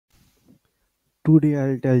Today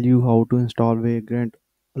I'll tell you how to install Vagrant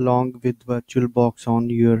along with VirtualBox on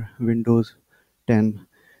your Windows 10.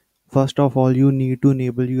 First of all, you need to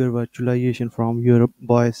enable your virtualization from your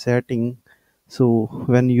BIOS setting. So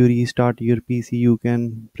when you restart your PC, you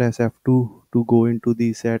can press F2 to go into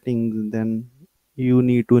the settings. Then you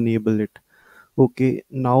need to enable it. Okay,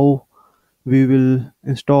 now we will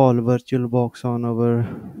install VirtualBox on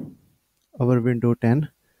our Windows 10.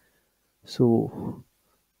 So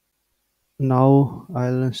now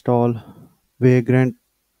I'll install Vagrant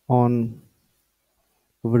on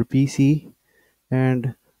our PC,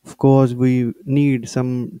 and of course we need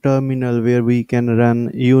some terminal where we can run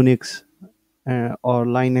Unix or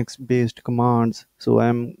Linux based commands. So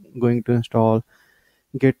I'm going to install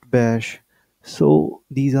Git Bash. So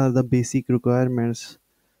these are the basic requirements.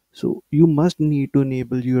 So you must need to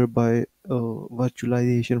enable your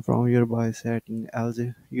virtualization from your BIOS setting, else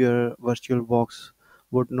your VirtualBox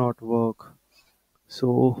would not work.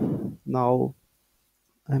 So now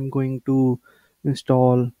I'm going to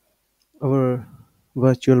install our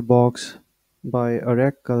VirtualBox by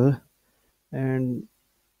Oracle, and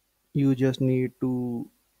you just need to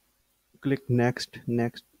click next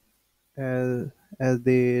as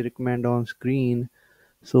they recommend on screen.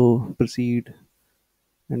 So proceed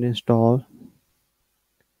and install.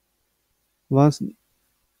 Once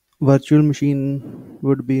virtual machine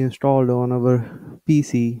would be installed on our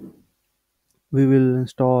PC, we will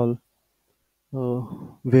install uh,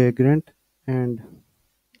 Vagrant and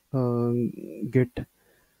uh, Git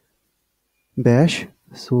Bash.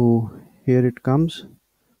 So here it comes.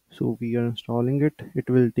 So we are installing it. It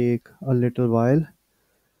will take a little while.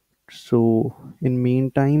 So in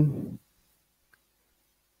meantime,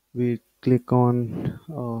 we click on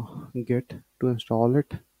Git to install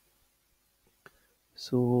it.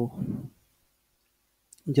 So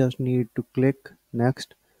just need to click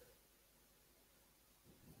next.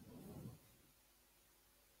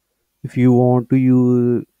 If you want to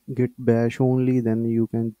use Git Bash only, then you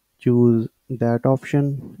can choose that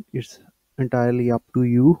option. It's entirely up to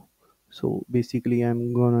you. So basically,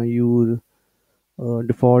 I'm gonna use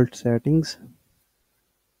default settings.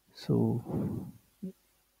 So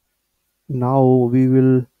now we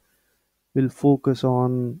will focus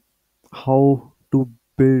on how to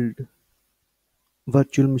build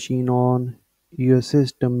virtual machine on your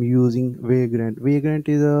system using Vagrant. Vagrant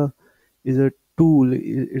is a tool.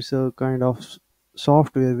 It's a kind of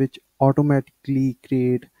software which automatically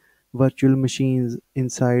create virtual machines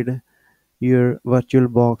inside your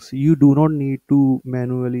VirtualBox. You do not need to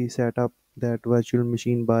manually set up that virtual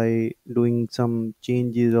machine by doing some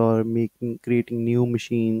changes or making creating new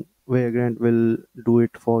machine. Vagrant will do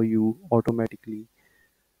it for you automatically.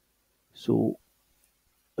 So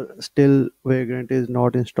still Vagrant is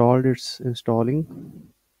not installed, it's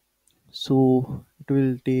installing. So it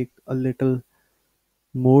will take a little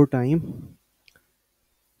more time.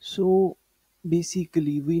 So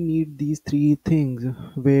basically we need these three things: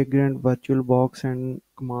 Vagrant, VirtualBox and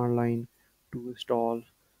command line to install.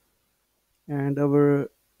 And our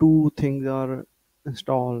two things are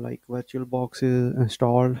installed, like VirtualBox is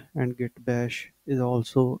installed and Git Bash is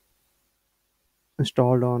also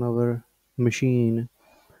installed on our machine.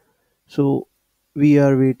 So we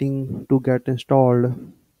are waiting to get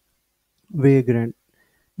installed Vagrant,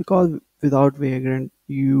 because without Vagrant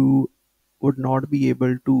you would not be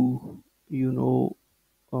able to you know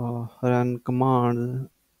run commands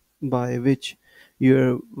by which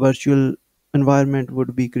your virtual environment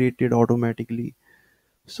would be created automatically.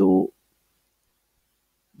 So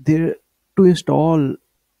there, to install,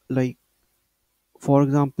 like for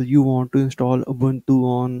example, you want to install Ubuntu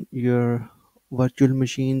on your virtual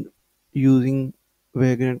machine using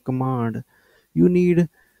Vagrant command, you need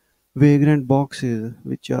Vagrant boxes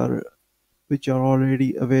which are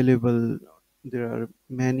already available. There are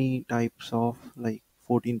many types of like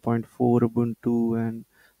 14.4 Ubuntu, and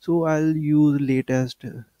so I'll use latest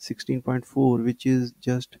 16.4, which is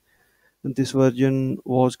just this version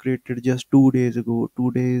was created just 2 days ago.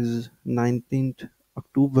 Today is 19th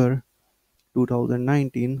October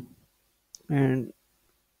 2019, and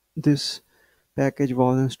this package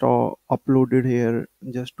was installed uploaded here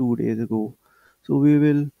just 2 days ago. So we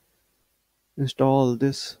will install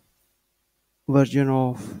this version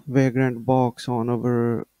of Vagrant Box on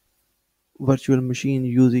our virtual machine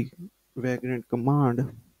using Vagrant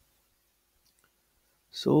command.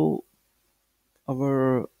 So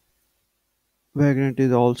our Vagrant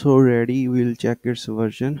is also ready. We'll check its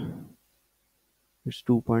version. It's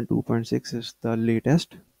 2.2.6 is the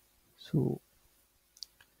latest. So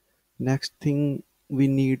next thing, we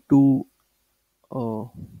need to uh,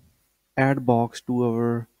 add box to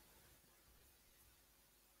our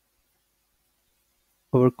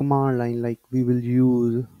our command line, like we will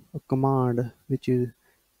use a command which is,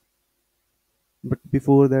 but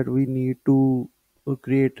before that we need to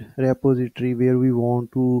create repository where we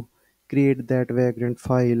want to create that vagrant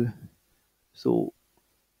file. So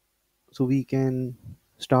we can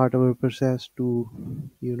start our process to,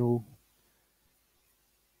 you know,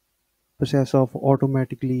 process of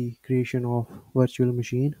automatically creation of virtual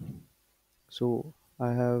machine. So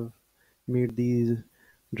I have made these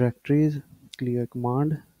directories. Clear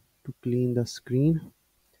command to clean the screen.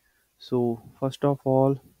 So first of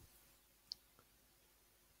all,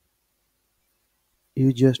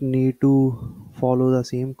 you just need to follow the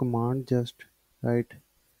same command. Just write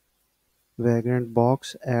Vagrant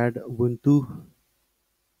Box, add Ubuntu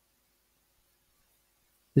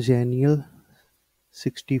Xenial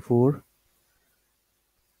 64.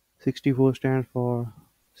 64 stands for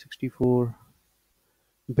 64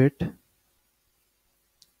 bit.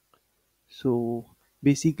 So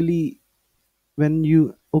basically, when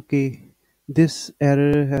you, okay, this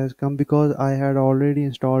error has come because I had already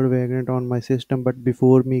installed Vagrant on my system, but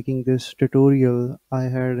before making this tutorial I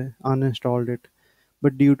had uninstalled it,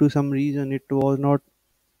 but due to some reason it was not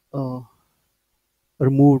uh,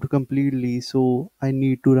 removed completely, so I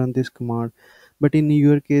need to run this command. But in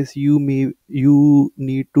your case, you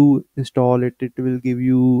need to install it. It will give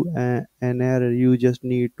you an error. You just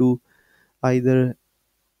need to either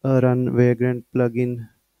run Vagrant plugin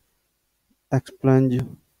expunge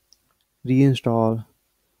reinstall,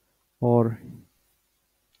 or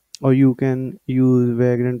you can use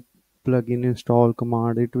Vagrant plugin install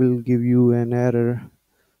command. It will give you an error.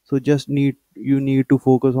 So just need to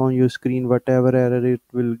focus on your screen. Whatever error it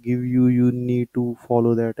will give you, you need to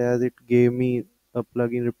follow that. As it gave me a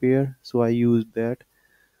plugin repair, so I used that.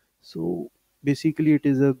 So basically it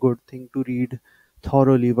is a good thing to read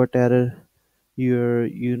thoroughly what error your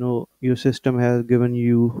system has given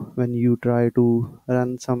you when you try to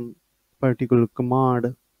run some particular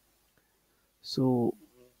command. So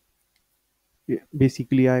yeah,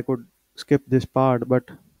 basically I could skip this part, but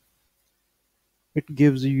it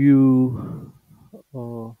gives you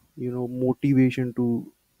motivation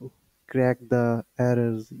to crack the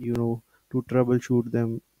errors, to troubleshoot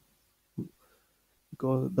them,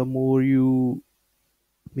 because the more you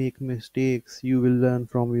make mistakes, you will learn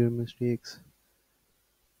from your mistakes.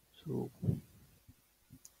 So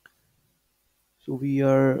we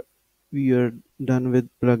are done with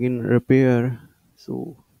plugin repair.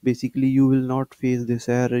 So basically you will not face this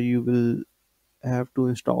error. You will have to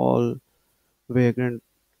install Vagrant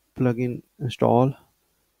plugin install.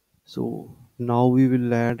 So now we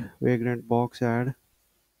will add Vagrant Box add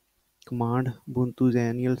command Ubuntu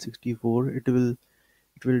Xenial 64. It will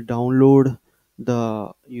download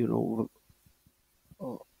the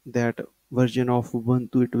that version of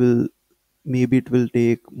Ubuntu. Maybe it will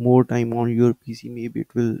take more time on your PC, maybe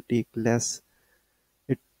it will take less.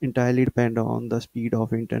 It entirely depend on the speed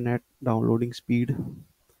of internet downloading speed.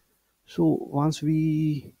 So once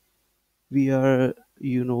we are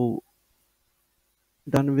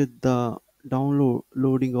done with the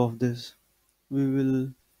downloading of this, we will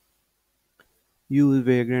use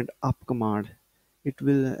Vagrant up command. It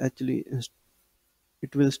will actually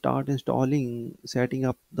it will start installing, setting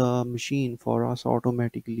up the machine for us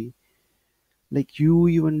automatically. Like you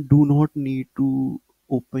even do not need to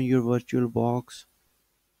open your VirtualBox.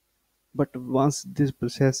 But once this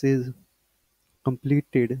process is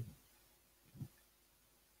completed,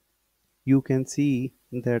 you can see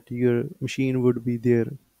that your machine would be there.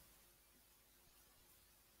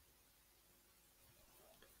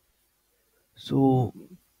 So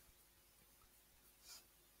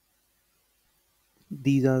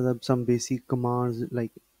these are some basic commands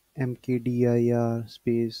like mkdir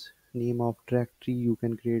space name of directory. You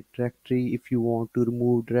can create directory. If you want to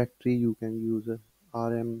remove directory, you can use a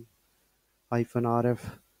rm-rf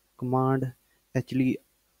command. Actually,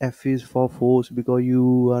 F is for force because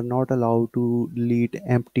you are not allowed to delete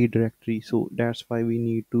empty directory. So that's why we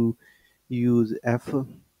need to use F.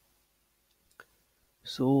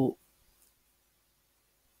 So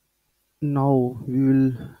now we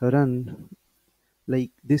will run,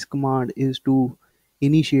 like this command is to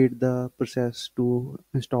initiate the process to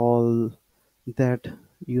install that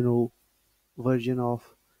you know version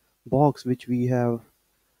of box which we have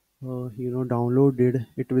downloaded.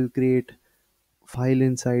 It will create file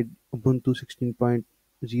inside Ubuntu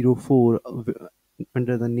 16.04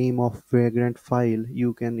 under the name of Vagrant file.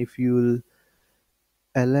 You can, if you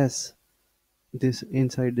ls this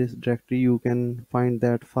inside this directory, you can find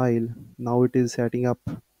that file. Now it is setting up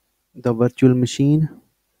the virtual machine.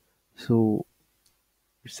 So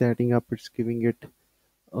it's setting up, it's giving it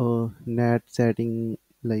a net setting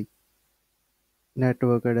like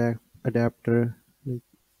network adapter, like,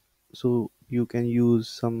 so you can use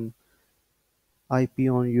some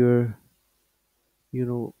IP on your, you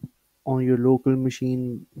know, on your local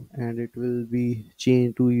machine, and it will be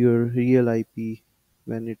changed to your real IP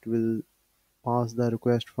when it will pass the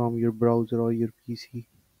request from your browser or your PC.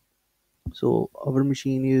 So our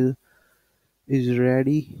machine is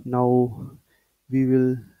ready. Now we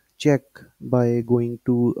will check by going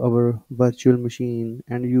to our virtual machine,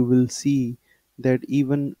 and you will see that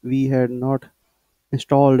even we had not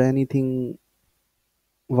installed anything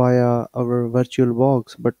via our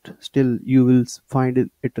VirtualBox, but still you will find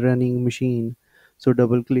it running machine. So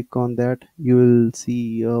double click on that, you will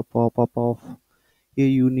see a pop-up of here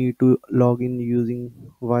you need to log in using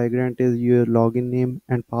Vagrant is your login name,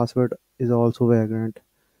 and password is also Vagrant.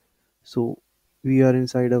 So we are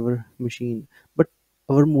inside our machine, but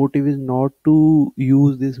our motive is not to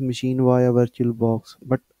use this machine via VirtualBox,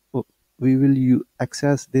 but uh, we will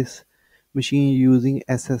access this machine using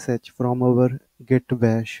SSH from our Git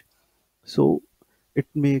Bash. So it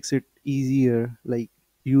makes it easier, like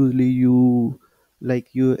usually you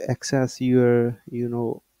access your,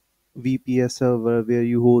 VPS server where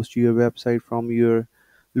you host your website from your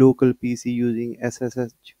local PC using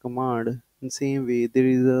SSH command. In same way, there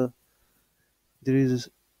is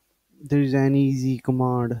there is an easy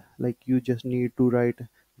command, like you just need to write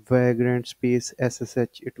vagrant space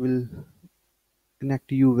SSH. It will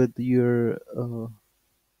connect you with your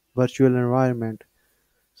virtual environment.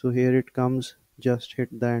 So here it comes, just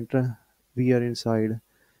hit the enter. We are inside.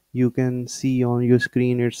 You can see on your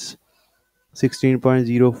screen it's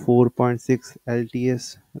 16.04.6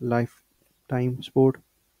 LTS lifetime support.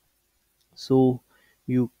 So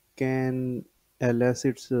you can, ls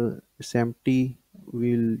it's empty.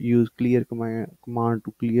 We'll use clear command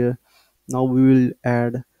to clear. Now we will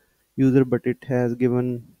add user, but it has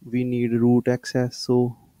given we need root access.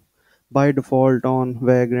 So by default on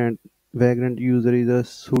Vagrant user is a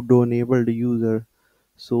sudo enabled user.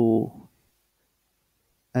 So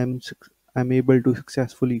I'm able to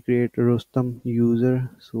successfully create a Rustam user.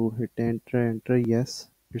 So hit enter. Yes,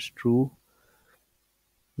 it's true.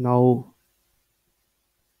 Now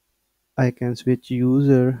I can switch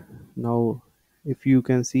user. Now if you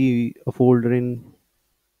can see a folder in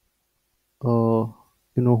uh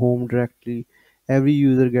home directory, every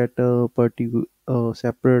user get a particular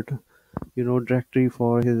separate directory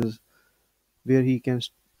for his, where he can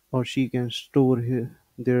or she can store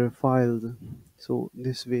their files. So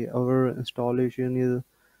this way our installation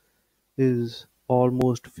is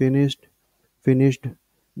almost finished.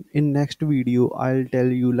 In next video I'll tell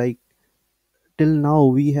you, like, till now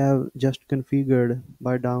we have just configured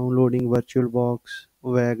by downloading VirtualBox,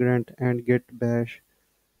 Vagrant and Git Bash,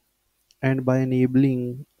 and by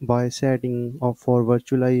enabling by setting of for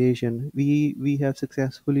virtualization, we have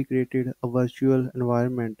successfully created a virtual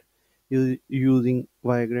environment using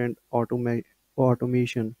Vagrant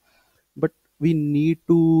automation. But we need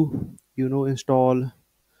to install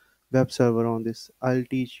web server on this. I'll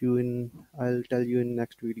tell you in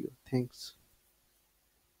next video. Thanks.